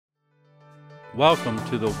Welcome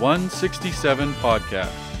to the 167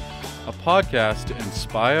 Podcast, a podcast to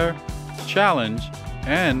inspire, challenge,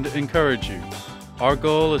 and encourage you. Our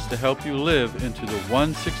goal is to help you live into the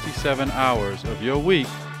 167 hours of your week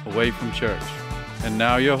away from church. And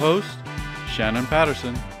now your host, Shannon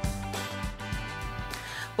Patterson.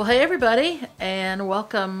 Well, hey everybody, and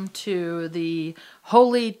welcome to the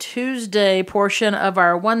Holy Tuesday portion of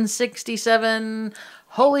our 167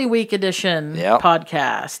 Holy Week Edition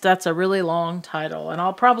podcast. That's a really long title, and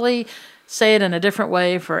I'll probably say it in a different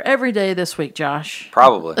way for every day this week, Josh.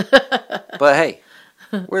 Probably. But hey,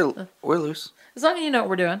 we're loose. As long as you know what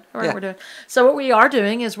we're doing. What we're doing. So what we are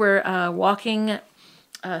doing is we're walking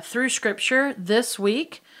through Scripture this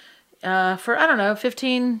week for,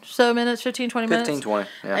 15, 20 minutes. 15, 20,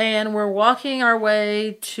 yeah. And we're walking our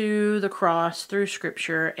way to the cross through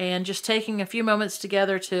Scripture and just taking a few moments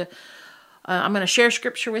together to I'm going to share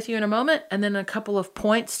Scripture with you in a moment, and then a couple of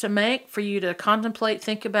points to make for you to contemplate,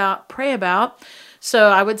 think about, pray about. So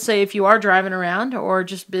I would say if you are driving around or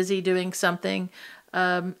just busy doing something,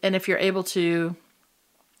 and if you're able to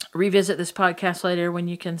revisit this podcast later when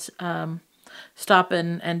you can stop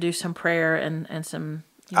and do some prayer and some...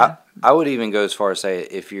 I would even go as far as say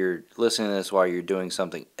if you're listening to this while you're doing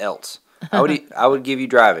something else. I would give you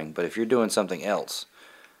driving, but if you're doing something else,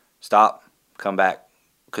 stop, come back,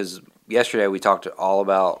 because yesterday we talked all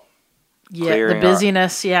about the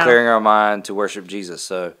busyness, clearing our mind to worship Jesus.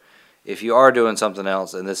 So if you are doing something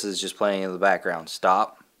else and this is just playing in the background,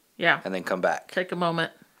 stop. Yeah. And then come back. Take a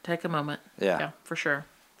moment. Yeah. For sure.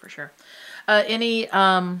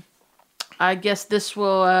 I guess this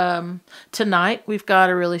will tonight we've got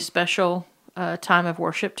a really special time of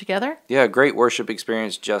worship together. Yeah, great worship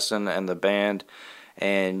experience Justin and the band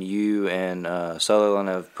and you and Sutherland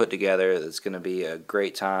have put together. It's going to be a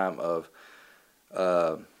great time of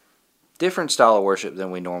different style of worship than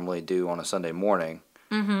we normally do on a Sunday morning.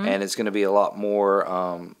 Mm-hmm. And it's going to be a lot more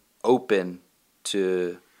open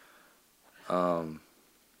to... just a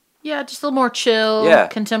little more chill,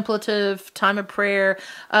 contemplative time of prayer.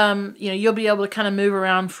 You'll be able to kind of move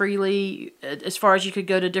around freely as far as you could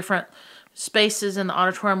go to different spaces in the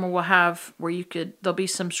auditorium there'll be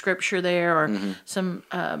some scripture there or some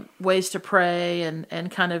ways to pray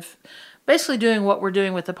and kind of basically doing what we're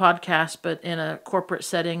doing with the podcast, but in a corporate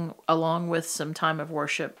setting along with some time of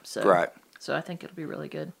worship. So I think it'll be really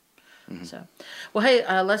good. Mm-hmm. So, well, hey,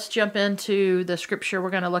 let's jump into the scripture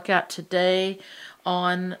we're going to look at today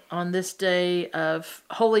on this day of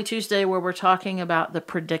Holy Tuesday, where we're talking about the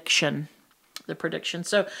prediction.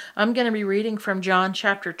 So I'm going to be reading from John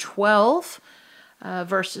chapter 12,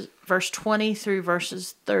 verse 20 through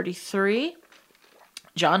verses 33.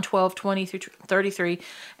 John 12, 20 through 33.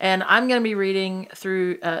 And I'm going to be reading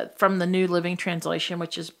through from the New Living Translation,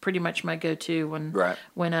 which is pretty much my go-to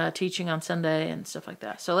when teaching on Sunday and stuff like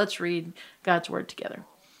that. So let's read God's Word together.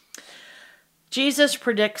 Jesus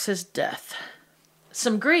predicts his death.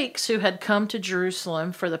 Some Greeks who had come to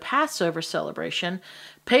Jerusalem for the Passover celebration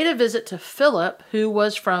paid a visit to Philip, who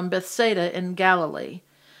was from Bethsaida in Galilee.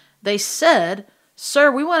 They said, "Sir,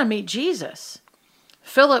 we want to meet Jesus."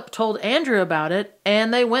 Philip told Andrew about it,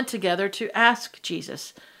 and they went together to ask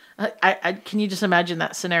Jesus. Can you just imagine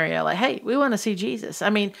that scenario? Like, hey, we want to see Jesus. I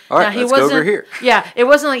mean, all right, let's go over here. Yeah, it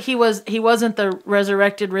wasn't like he wasn't the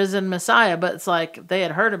resurrected, risen Messiah, but it's like they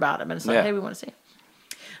had heard about him, and it's like, hey, we want to see him.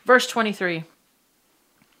 Verse 23.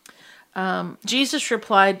 Jesus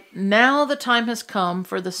replied, "Now the time has come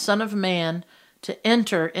for the Son of Man to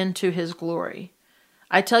enter into his glory.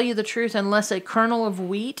 I tell you the truth, unless a kernel of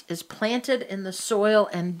wheat is planted in the soil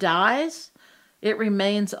and dies, it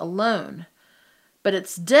remains alone. But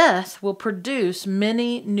its death will produce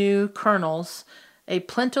many new kernels, a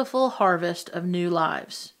plentiful harvest of new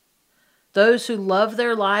lives. Those who love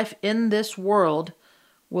their life in this world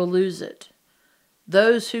will lose it.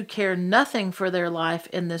 Those who care nothing for their life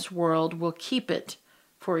in this world will keep it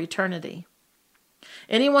for eternity.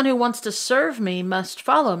 Anyone who wants to serve me must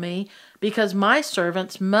follow me, because my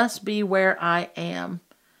servants must be where I am,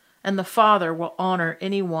 and the Father will honor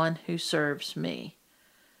anyone who serves me."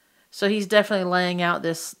 So he's definitely laying out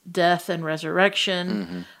this death and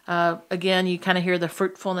resurrection. Mm-hmm. Again, you kind of hear the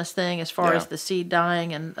fruitfulness thing as far as the seed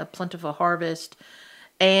dying and a plentiful harvest.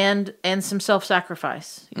 And some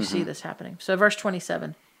self-sacrifice. You see this happening. So verse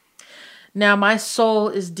 27. "Now my soul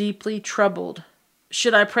is deeply troubled.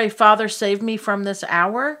 Should I pray, 'Father, save me from this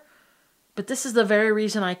hour?' But this is the very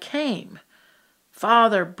reason I came.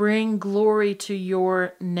 Father, bring glory to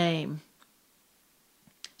your name."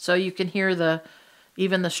 So you can hear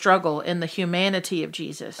even the struggle in the humanity of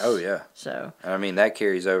Jesus. Oh, yeah. So I mean, that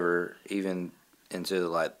carries over even into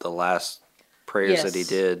like the last prayers that he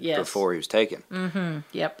did before he was taken. Mm-hmm.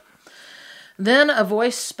 Yep. Then a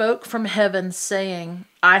voice spoke from heaven saying,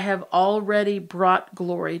 I have already brought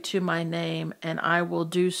glory to my name, and I will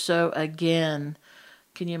do so again.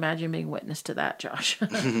 Can you imagine being witness to that, Josh?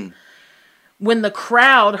 When the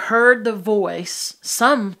crowd heard the voice,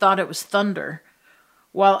 some thought it was thunder,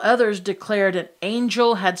 while others declared an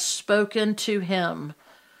angel had spoken to him.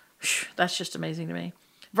 That's just amazing to me.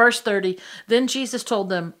 Verse 30, then Jesus told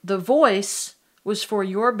them, the voice was for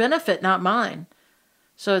your benefit, not mine.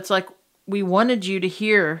 So it's like, we wanted you to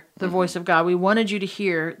hear the voice of God. We wanted you to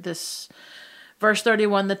hear this. Verse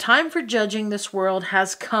 31, the time for judging this world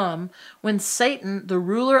has come when Satan, the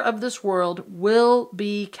ruler of this world, will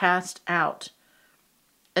be cast out.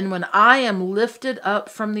 And when I am lifted up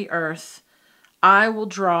from the earth, I will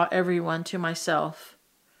draw everyone to myself.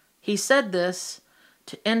 He said this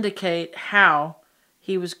to indicate how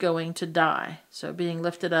he was going to die. So being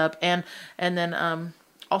lifted up and then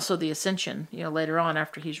also the ascension, later on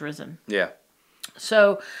after he's risen. Yeah.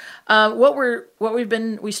 So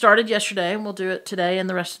we started yesterday and we'll do it today and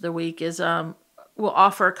the rest of the week is we'll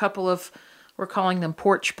offer a couple of, we're calling them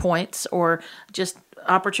porch points, or just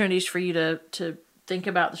opportunities for you to think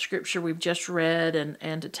about the scripture we've just read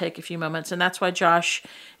and to take a few moments. And that's why Josh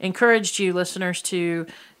encouraged you listeners to,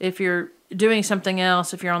 if you're doing something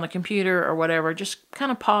else, if you're on the computer or whatever, just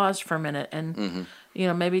kind of pause for a minute and,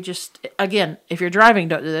 maybe just, again, if you're driving,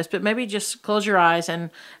 don't do this, but maybe just close your eyes and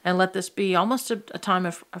let this be almost a time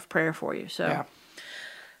of prayer for you. So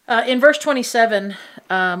in verse 27,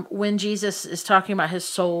 when Jesus is talking about his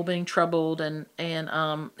soul being troubled and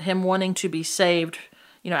him wanting to be saved,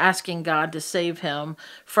 asking God to save him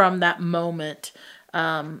from that moment,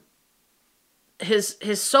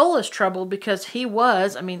 his soul is troubled because he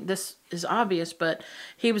was, this is obvious, but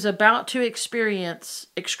he was about to experience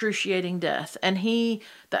excruciating death. And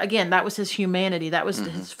that was his humanity. That was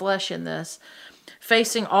his flesh in this.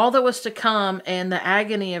 Facing all that was to come and the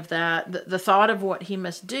agony of that, the thought of what he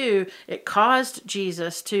must do, it caused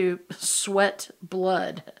Jesus to sweat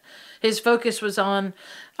blood. His focus was on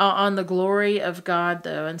the glory of God,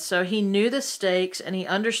 though. And so he knew the stakes and he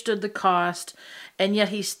understood the cost. And yet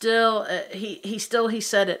he still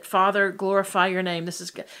said it, Father, glorify your name. This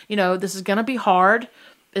is going to be hard.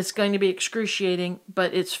 It's going to be excruciating,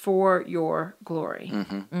 but it's for your glory.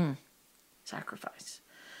 Sacrifice.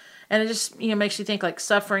 And it just, makes you think like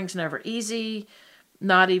suffering's never easy.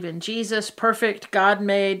 Not even Jesus, perfect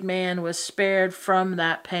God-made man, was spared from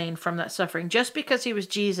that pain, from that suffering. Just because he was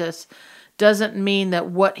Jesus doesn't mean that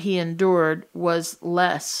what he endured was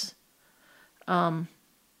less.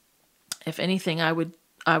 If anything, I would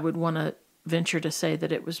want to venture to say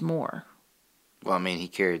that it was more. Well, he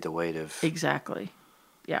carried the weight of exactly,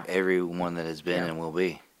 everyone that has been and will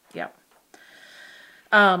be. Yeah.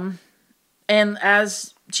 And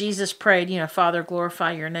as Jesus prayed, Father,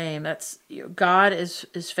 glorify your name. That's God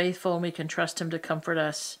is faithful, and we can trust him to comfort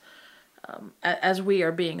us as we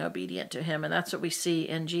are being obedient to him, and that's what we see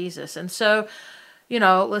in Jesus. And so,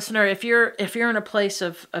 listener, if you're in a place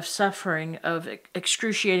of suffering, of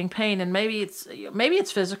excruciating pain, and maybe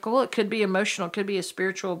it's physical, it could be emotional, it could be a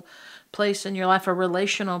spiritual place in your life, a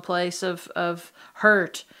relational place of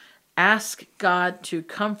hurt, ask God to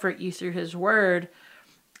comfort you through his word,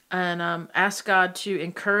 and ask God to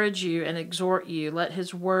encourage you and exhort you. Let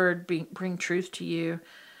his word bring truth to you.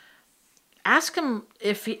 Ask him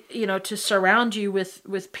to surround you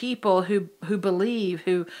with people who believe,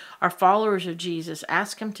 who are followers of Jesus.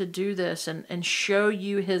 Ask him to do this and show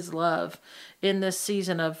you his love in this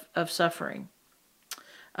season of suffering.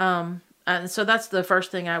 And so that's the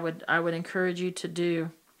first thing I would encourage you to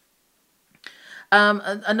do.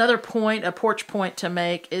 Another point, a porch point to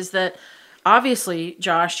make, is that obviously,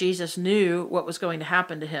 Josh, Jesus knew what was going to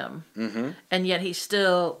happen to him, and yet he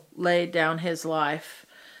still laid down his life.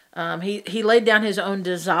 He laid down his own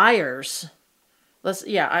desires.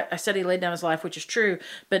 I said he laid down his life, which is true,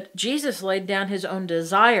 but Jesus laid down his own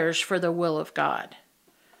desires for the will of God.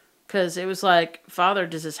 Because it was like, Father,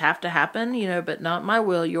 does this have to happen? But not my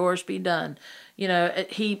will, yours be done.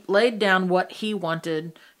 He laid down what he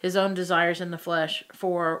wanted, his own desires in the flesh,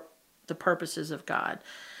 for the purposes of God.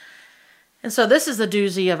 And so this is the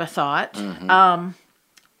doozy of a thought.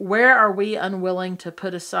 Where are we unwilling to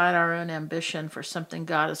put aside our own ambition for something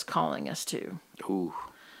God is calling us to? Ooh.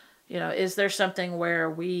 Is there something where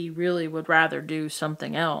we really would rather do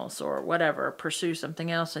something else or whatever, pursue something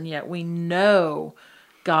else, and yet we know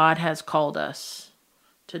God has called us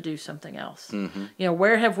to do something else?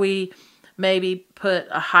 Where have we maybe put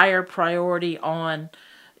a higher priority on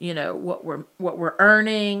what we're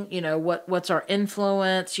earning, what's our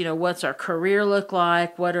influence, what's our career look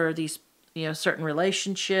like, what are these certain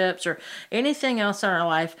relationships or anything else in our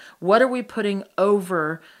life, what are we putting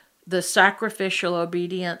over the sacrificial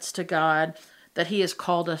obedience to God that he has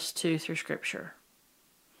called us to through Scripture?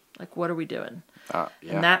 Like, what are we doing? Yeah.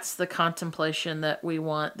 And that's the contemplation that we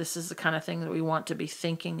want. This is the kind of thing that we want to be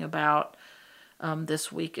thinking about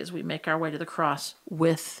this week as we make our way to the cross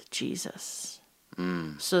with Jesus.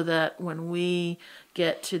 So that when we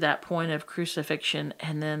get to that point of crucifixion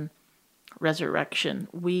and then resurrection,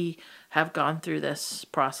 we have gone through this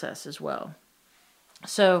process as well.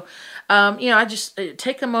 So, I just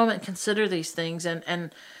take a moment and consider these things.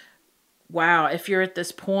 And wow, if you're at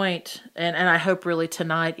this point, and I hope really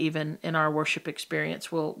tonight, even in our worship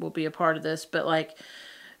experience, we'll be a part of this, but like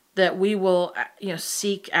that we will,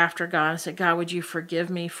 seek after God and say, God, would you forgive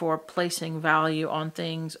me for placing value on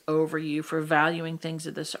things over you, for valuing things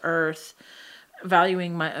of this earth,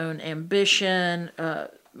 valuing my own ambition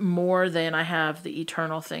more than I have the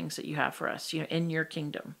eternal things that you have for us, in your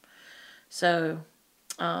kingdom. So,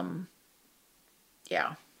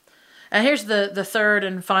 yeah. And here's the third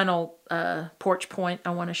and final porch point I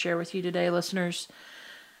want to share with you today, listeners.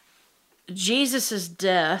 Jesus'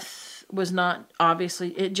 death was not, obviously,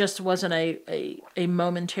 it just wasn't a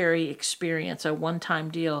momentary experience, a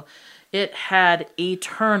one-time deal. It had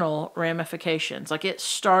eternal ramifications. Like, it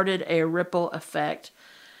started a ripple effect,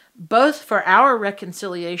 both for our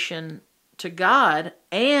reconciliation to God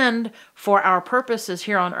and for our purposes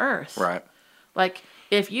here on earth. Right. Like,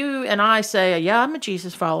 if you and I say, yeah, I'm a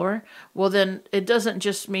Jesus follower, well, then it doesn't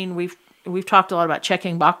just mean we've talked a lot about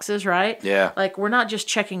checking boxes, right? Yeah. Like, we're not just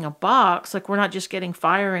checking a box. Like, we're not just getting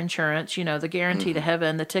fire insurance, the guarantee to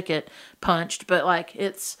heaven, the ticket punched. But, like,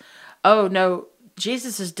 it's, oh, no,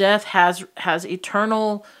 Jesus' death has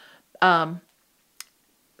eternal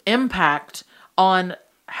impact on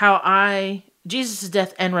how Jesus'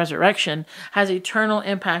 death and resurrection has eternal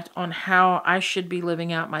impact on how I should be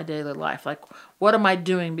living out my daily life. Like, what am I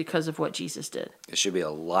doing because of what Jesus did? It should be a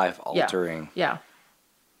life-altering ripple.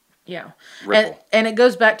 And it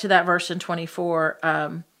goes back to that verse in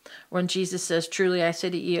 24 when Jesus says, truly I say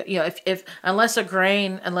to you, if unless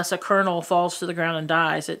a kernel falls to the ground and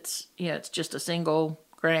dies, it's just a single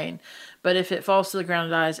grain. But if it falls to the ground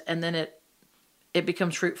and dies, and then it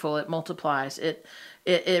becomes fruitful, it multiplies,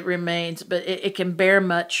 it remains, but it can bear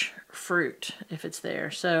much fruit if it's there.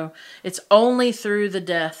 So it's only through the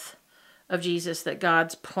death of Jesus that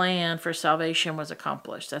God's plan for salvation was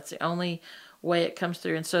accomplished. That's the only way it comes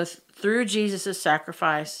through. And so through Jesus'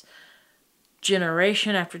 sacrifice,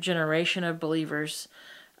 generation after generation of believers,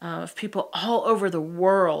 of people all over the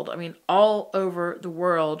world,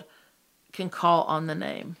 can call on the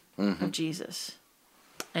name of Jesus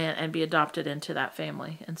and be adopted into that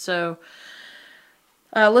family. And so,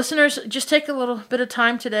 listeners, just take a little bit of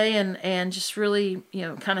time today and just really,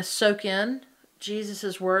 kind of soak in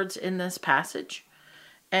Jesus' words in this passage,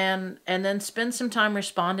 and then spend some time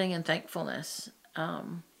responding in thankfulness,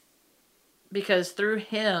 because through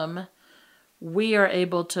him we are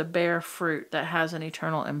able to bear fruit that has an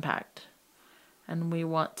eternal impact, and we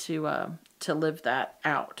want to live that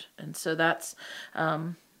out. And so that's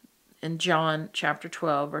in John chapter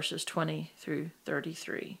 12 verses 20 through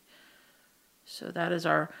 33. So that is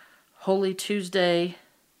our Holy Tuesday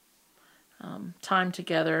time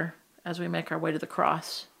together as we make our way to the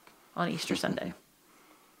cross on Easter Sunday.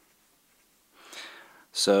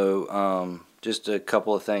 So just a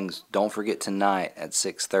couple of things. Don't forget tonight at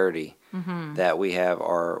 6:30 that we have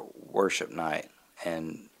our worship night,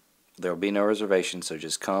 and there will be no reservation, so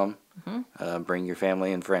just come, bring your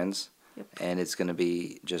family and friends, and it's going to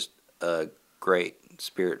be just a great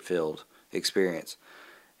spirit-filled experience.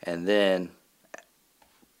 And then,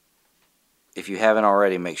 if you haven't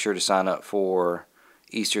already, make sure to sign up for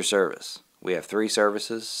Easter service. We have 3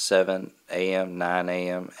 services, 7 a.m., 9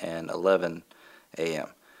 a.m., and 11 a.m.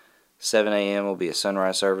 7 a.m. will be a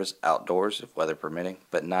sunrise service outdoors, if weather permitting.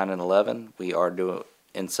 But 9 and 11, we are doing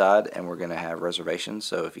inside, and we're going to have reservations.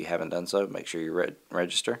 So if you haven't done so, make sure you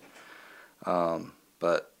register.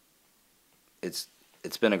 But it's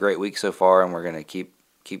been a great week so far, and we're going to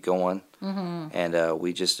keep going. And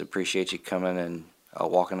we just appreciate you coming and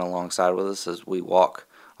walking alongside with us as we walk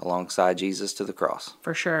alongside Jesus to the cross.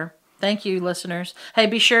 For sure. Thank you, listeners. Hey,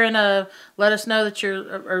 be sure and let us know that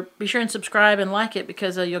or be sure and subscribe and like it,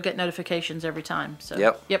 because you'll get notifications every time. So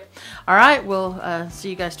Yep. All right, we'll see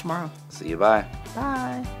you guys tomorrow. See you. Bye.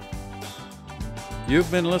 Bye. You've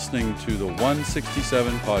been listening to the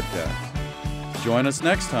 167 podcast. Join us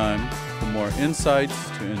next time for more insights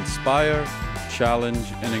to inspire,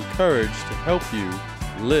 challenge, and encourage to help you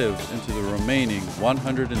live into the remaining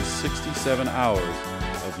 167 hours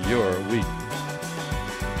of your week.